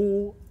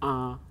 who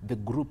are the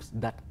groups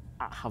that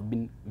have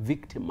been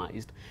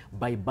victimized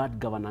by bad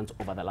governance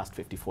over the last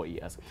 54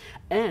 years.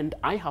 And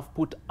I have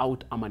put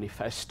out a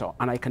manifesto,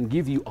 and I can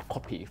give you a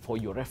copy for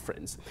your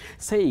reference,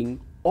 saying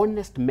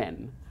honest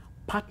men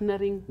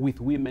partnering with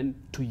women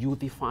to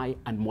youthify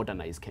and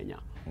modernize Kenya.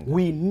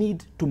 We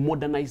need to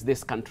modernize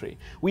this country.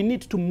 We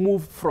need to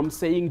move from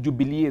saying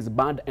Jubilee is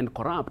bad and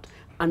corrupt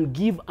and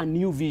give a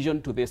new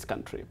vision to this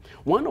country.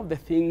 One of the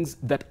things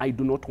that I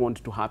do not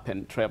want to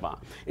happen, Trevor,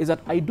 is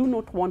that I do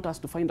not want us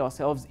to find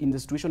ourselves in the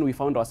situation we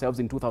found ourselves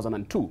in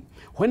 2002,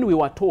 when we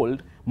were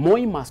told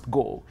Moi must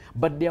go,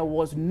 but there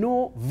was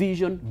no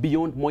vision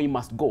beyond Moi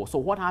must go. So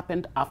what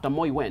happened after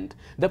Moi went?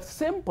 The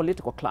same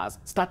political class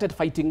started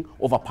fighting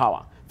over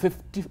power.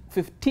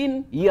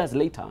 15 years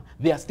later,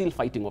 they are still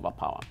fighting over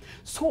power.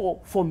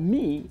 So for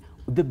me,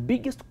 the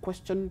biggest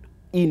question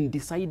in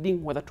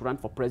deciding whether to run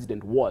for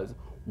president was,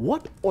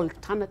 what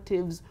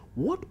alternative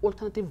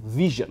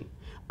vision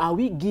are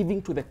we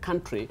giving to the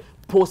country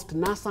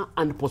post-NASA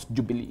and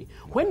post-Jubilee?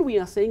 When we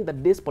are saying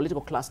that this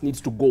political class needs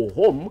to go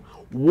home,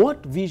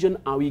 what vision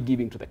are we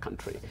giving to the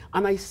country?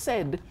 And I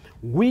said,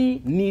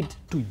 we need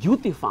to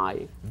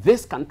youthify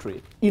this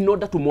country in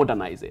order to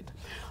modernize it.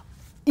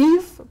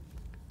 If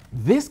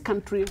this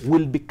country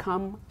will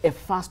become a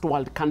first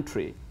world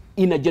country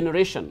in a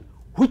generation,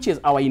 which is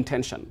our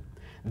intention,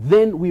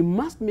 then we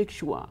must make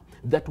sure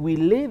that we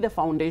lay the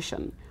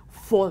foundation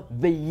for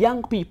the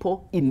young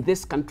people in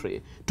this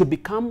country to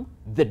become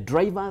the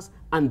drivers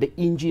and the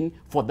engine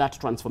for that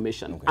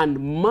transformation. Okay.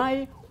 And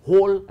my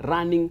whole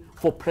running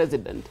for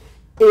president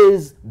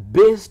is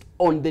based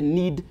on the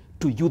need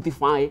to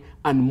youthify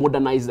and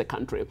modernize the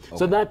country. Okay.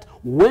 So that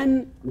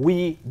when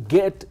we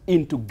get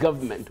into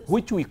government,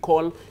 which we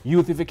call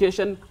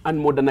youthification and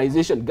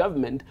modernization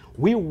government,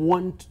 we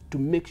want to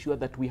make sure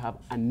that we have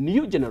a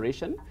new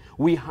generation,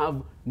 we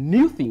have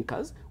new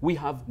thinkers, we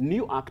have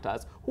new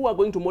actors who are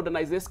going to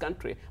modernize this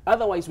country.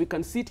 Otherwise, we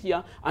can sit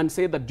here and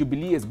say that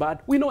Jubilee is bad.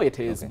 We know it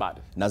is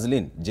bad.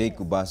 Nazlin, J.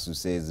 Kubasu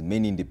says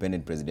many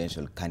independent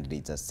presidential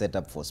candidates are set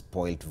up for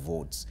spoiled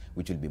votes,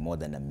 which will be more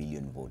than 1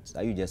 million votes.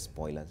 Are you just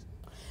spoilers?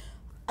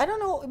 I don't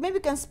know, maybe we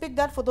can speak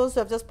that for those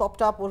who have just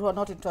popped up or who are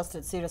not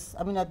interested, serious.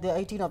 I mean, the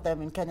 18 of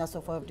them in Kenya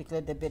so far have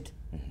declared their bid.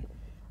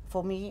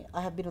 For me,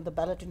 I have been on the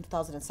ballot in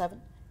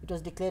 2007. It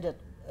was declared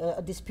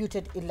a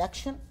disputed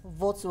election.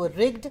 Votes were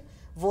rigged,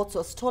 votes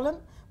were stolen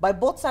by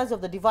both sides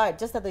of the divide,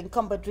 just that the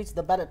incumbent reached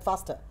the ballot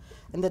faster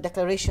in the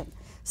declaration.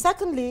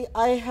 Secondly,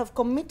 I have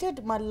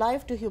committed my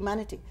life to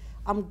humanity.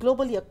 I'm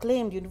globally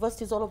acclaimed.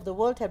 Universities all over the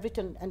world have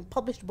written and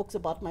published books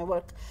about my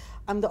work.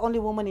 I'm the only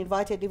woman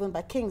invited even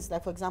by kings,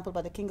 like for example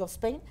by the King of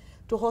Spain,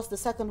 to host the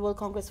Second World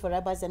Congress for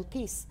Rabbis and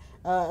Peace,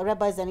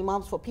 Rabbis and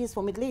Imams for Peace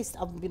for Middle East.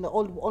 I've been the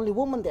only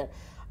woman there.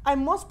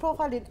 I'm most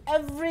profiled in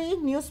every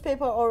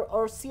newspaper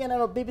or CNN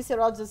or BBC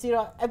or Al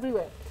Jazeera,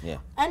 everywhere. Yeah.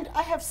 And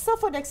I have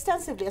suffered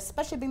extensively,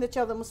 especially being the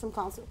chair of the Muslim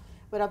Council,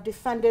 where I've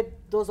defended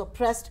those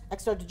oppressed,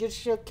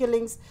 extrajudicial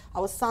killings.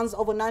 Our sons,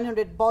 over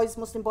 900 boys,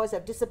 Muslim boys,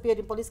 have disappeared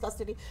in police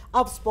custody.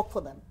 I've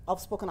spoken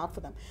out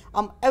for them.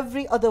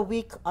 Every other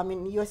week, I'm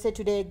in USA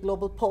Today,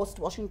 Global Post,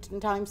 Washington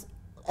Times,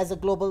 as a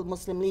global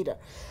Muslim leader.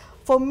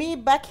 For me,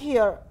 back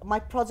here, my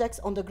projects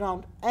on the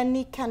ground,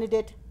 any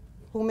candidate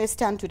who may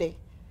stand today,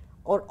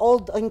 or all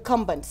the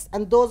incumbents,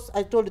 and those,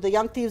 I told you, the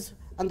young thieves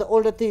and the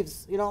older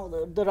thieves, you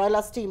know, the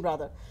Raila's team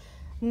rather,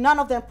 none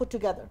of them put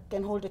together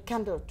can hold a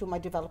candle to my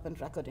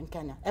development record in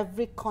Kenya.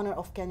 Every corner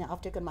of Kenya,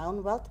 I've taken my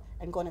own wealth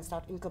and gone and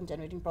start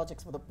income-generating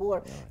projects for the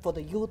poor, for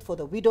the youth, for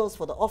the widows,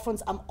 for the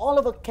orphans. I'm all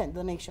over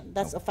the nation.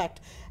 That's a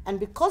fact. And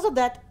because of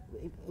that,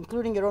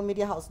 including your own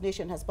media house,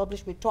 Nation, has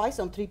published me twice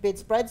on 3-page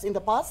spreads in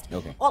the past,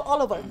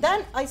 all over.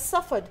 Then I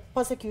suffered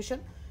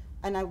persecution.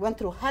 And I went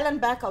through hell and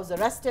back. I was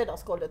arrested. I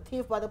was called a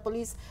thief by the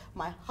police.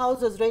 My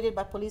house was raided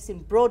by police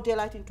in broad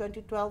daylight in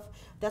 2012.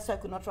 That's why I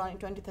could not run in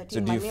 2013.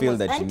 So do you feel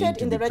that you need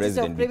to be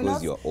president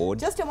because you're owed?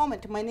 Just a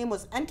moment. My name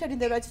was entered in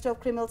the register of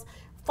criminals.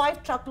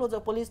 5 truckloads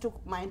of police took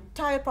my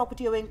entire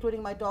property away,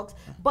 including my dogs.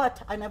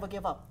 But I never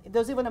gave up. There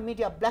was even a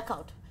media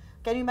blackout.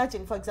 Can you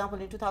imagine, for example,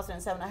 in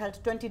 2007, I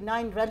held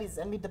 29 rallies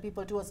and Meet the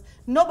People tours.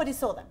 Nobody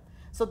saw them.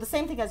 So the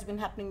same thing has been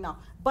happening now.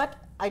 But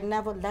I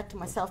never let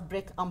myself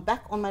break. I'm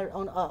back on my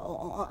own.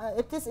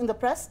 It is in the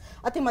press.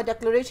 I think my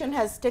declaration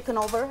has taken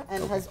over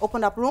and has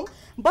opened up room.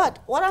 But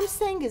what I'm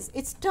saying is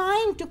it's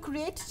time to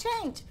create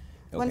change.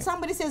 When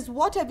somebody says,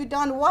 what have you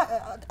done?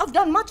 I've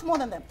done much more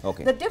than them.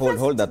 Okay, the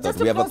hold that thought.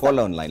 We have a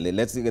caller online.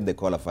 Let's get the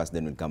caller first,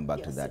 then we'll come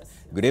back to that.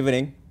 Good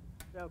evening.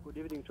 Yeah, good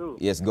evening too.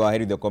 Yes, go ahead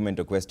with your comment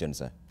or question,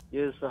 sir.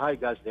 Yes, hi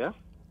guys there.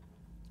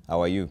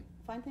 How are you?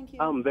 Fine, thank you.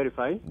 I'm very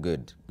fine.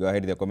 Good. Go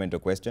ahead with your comment or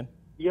question.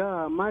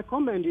 Yeah, my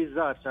comment is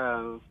that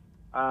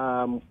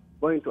I'm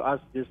going to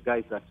ask these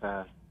guys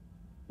that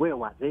where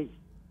were they?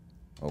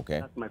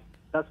 Okay.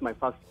 That's my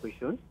first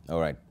question. All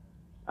right.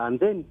 And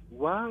then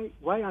why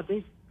are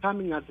they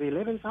coming at the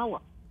 11th hour?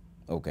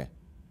 Okay.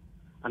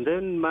 And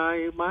then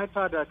my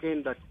third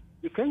again that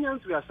the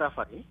Kenyans were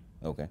suffering.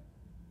 Okay.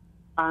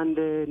 And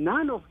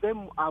none of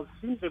them have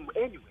seen them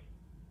anyway,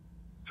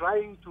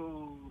 trying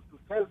to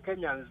tell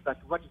Kenyans that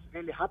what is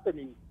really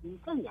happening in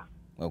Kenya.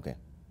 Okay.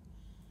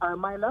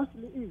 My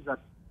lastly is that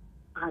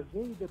are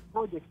they the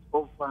project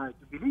of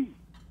Jubilee?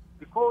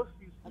 Because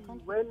you see,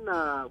 when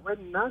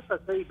NASA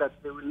say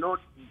that they will not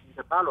be in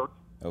the ballot,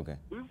 okay,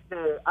 if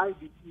the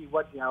IBC,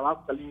 what they have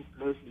actually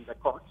placed in the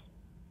court,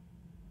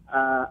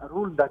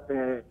 rule that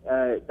the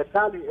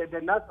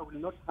NASA will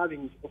not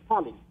having a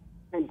tallying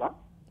tender.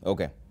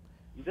 Okay.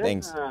 Then,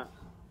 thanks.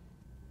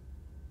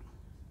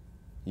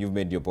 You've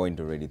made your point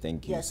already.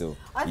 Thank you. Yes. So,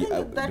 I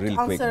think that real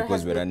quick,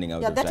 because we're running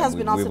out of that time. has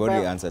been answered. We've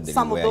already answered the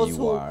some of where those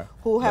you are.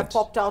 Who have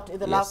popped out in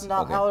the last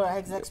hour. I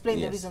have explained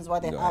the Yes. reasons why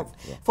they Go have. ahead.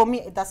 Yeah. For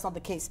me, that's not the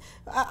case.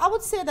 I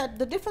would say that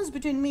the difference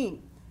between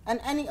me and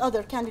any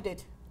other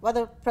candidate,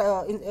 whether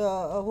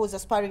who is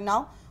aspiring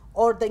now,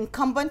 or the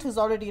incumbent who's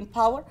already in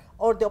power,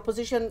 or the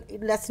opposition,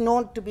 less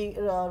known to be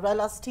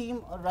Raila's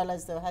team, or Raila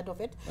is the head of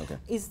it,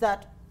 is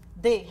that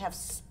they have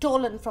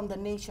stolen from the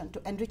nation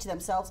to enrich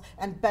themselves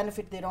and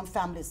benefit their own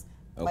families.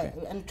 By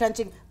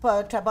entrenching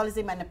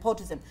tribalism and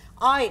nepotism.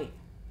 I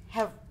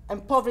have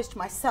impoverished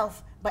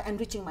myself by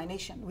enriching my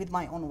nation with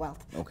my own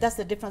wealth. That's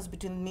the difference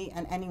between me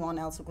and anyone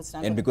else who could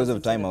stand. And because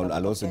of time,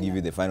 I'll also give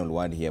you the final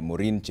word here.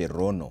 Maureen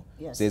Cherono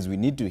says we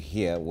need to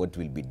hear what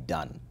will be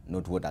done,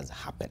 not what has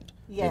happened.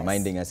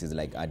 Reminding us is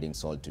like adding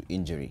salt to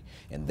injury.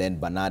 And then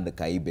Bernard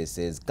Kaibe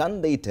says,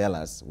 can they tell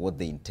us what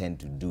they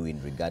intend to do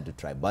in regard to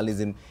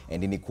tribalism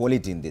and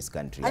inequality in this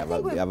country? You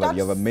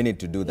have a minute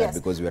to do that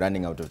because we're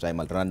running out of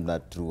time. I'll run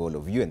that through all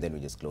of you and then we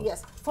just close.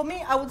 Yes. For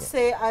me, I would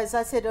say, as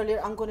I said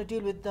earlier, I'm going to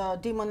deal with the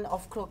demon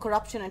of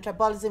corruption and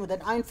tribalism with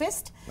an iron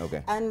fist.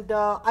 And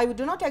I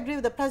do not agree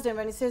with the president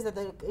when he says that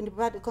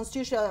the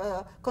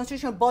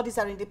constitutional bodies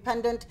are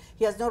independent.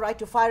 He has no right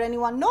to fire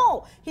anyone.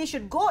 No, he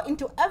should go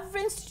into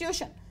every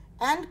institution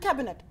and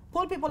cabinet,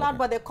 pull people out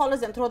by their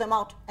collars and throw them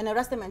out and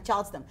arrest them and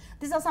charge them.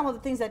 These are some of the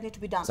things that need to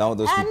be done. Some of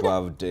those people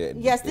have...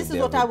 yes, this is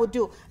what I would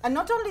do. And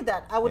not only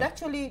that, I would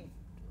actually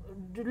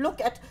look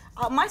at...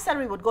 my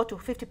salary would go to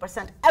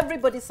 50%.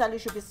 Everybody's salary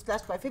should be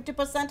slashed by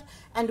 50%,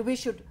 and we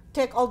should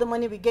take all the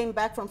money we gain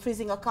back from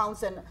freezing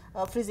accounts and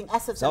freezing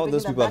assets. Some of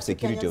those people have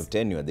security of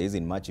tenure. There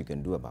isn't much you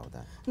can do about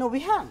that. No, we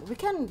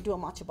can do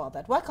much about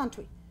that. Why can't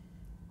we?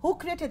 Who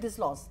created these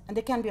laws? And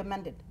they can be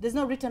amended. There's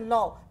no written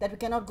law that we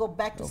cannot go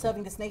back to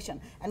serving this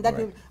nation. And that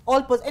will all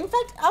in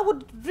fact, I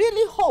would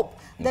really hope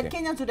that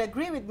Kenyans would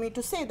agree with me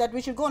to say that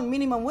we should go on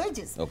minimum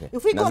wages.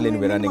 If we Nazlin,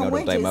 we're running out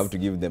of time. I have to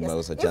give them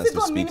also a chance to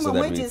speak so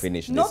that we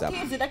finish this up. No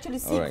thieves would actually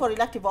seek for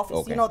elective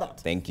office. You know that.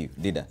 Thank you.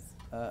 Dida.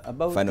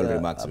 Final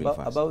remarks real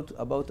fast.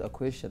 About a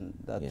question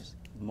that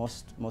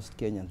most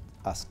Kenyans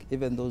ask,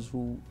 even those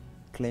who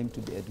claim to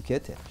be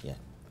educated.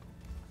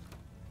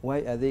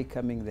 Why are they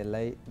coming the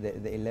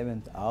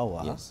 11th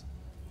hour?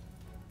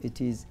 It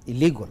is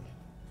illegal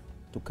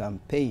to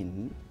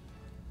campaign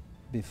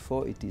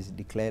before it is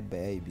declared by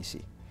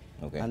IEBC.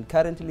 And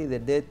currently the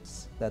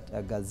dates that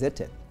are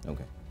gazetted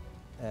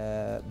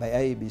by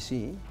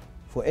IEBC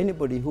for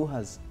anybody who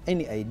has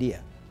any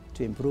idea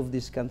to improve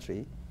this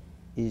country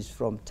is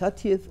from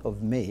 30th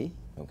of May,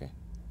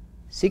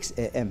 6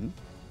 a.m.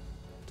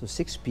 to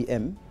 6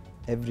 p.m.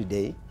 every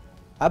day,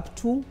 up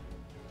to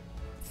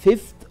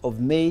 5th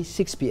of May,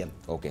 6 p.m.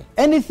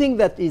 Anything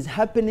that is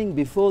happening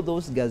before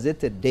those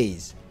gazetted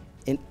days,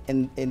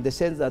 in the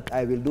sense that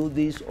I will do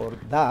this or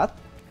that,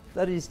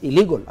 That is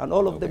illegal, and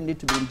all of them need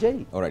to be in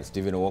jail. All right,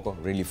 Stephen Owoko,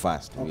 really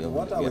fast. Okay,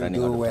 what I will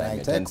do when I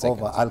take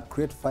over, I'll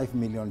create 5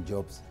 million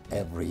jobs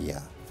every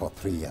year for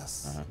 3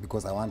 years,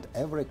 because I want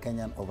every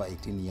Kenyan over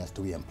 18 years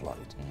to be employed.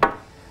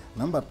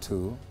 Number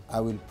 2,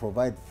 I will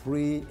provide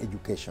free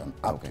education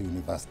up to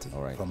university,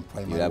 from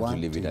primary 1 you have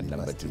to leave leave it at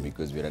number 2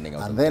 because we're running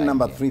out of time. And then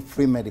number 3,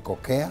 free medical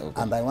care,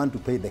 and I want to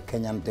pay the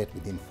Kenyan debt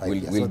within 5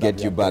 years. We'll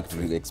get you back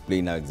to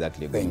explain how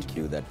exactly you're going to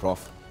do that.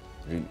 Prof,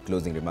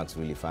 closing remarks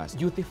really fast.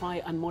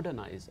 Youthify and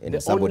modernize.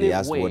 And somebody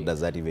asked, what does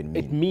that even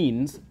mean? It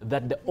means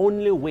that the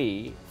only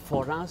way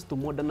for us to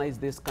modernize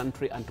this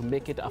country and to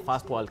make it a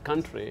first world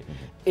country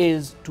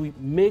is to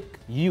make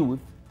youth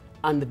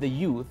and the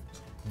youth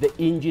the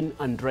engine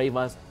and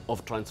drivers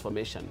of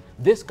transformation.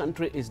 This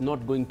country is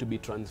not going to be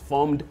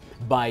transformed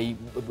by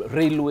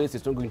railways,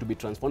 it's not going to be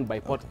transformed by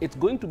ports, it's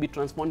going to be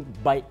transformed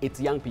by its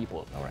young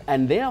people.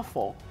 And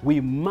therefore,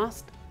 we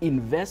must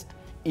invest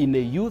in a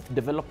youth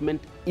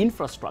development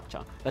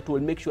infrastructure that will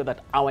make sure that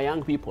our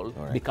young people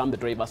become the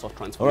drivers of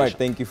transformation. All right,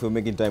 thank you for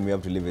making time. We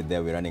have to leave it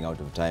there. We're running out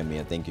of time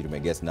here. Thank you to my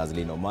guest,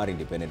 Nazlin Umar,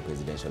 independent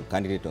presidential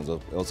candidate,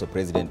 also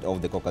president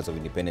of the Caucus of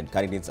Independent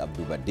Candidates,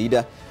 Abduba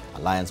Dida,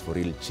 Alliance for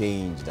Real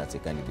Change, that's a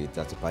candidate,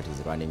 that's a party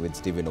he's running with.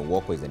 Stephen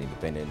Owoko is an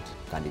independent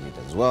candidate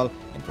as well,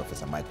 and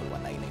Professor Michael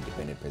Wainaina,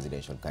 independent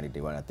presidential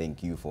candidate. I want to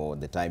thank you for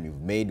the time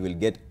you've made. We'll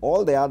get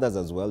all the others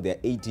as well. There are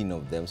 18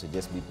 of them, so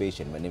just be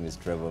patient. My name is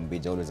Trevor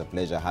Ombija. Always a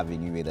pleasure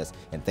having you with us,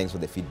 and thanks for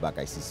the feedback.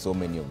 I see so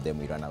many of them.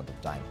 We run out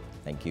of time.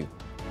 Thank you.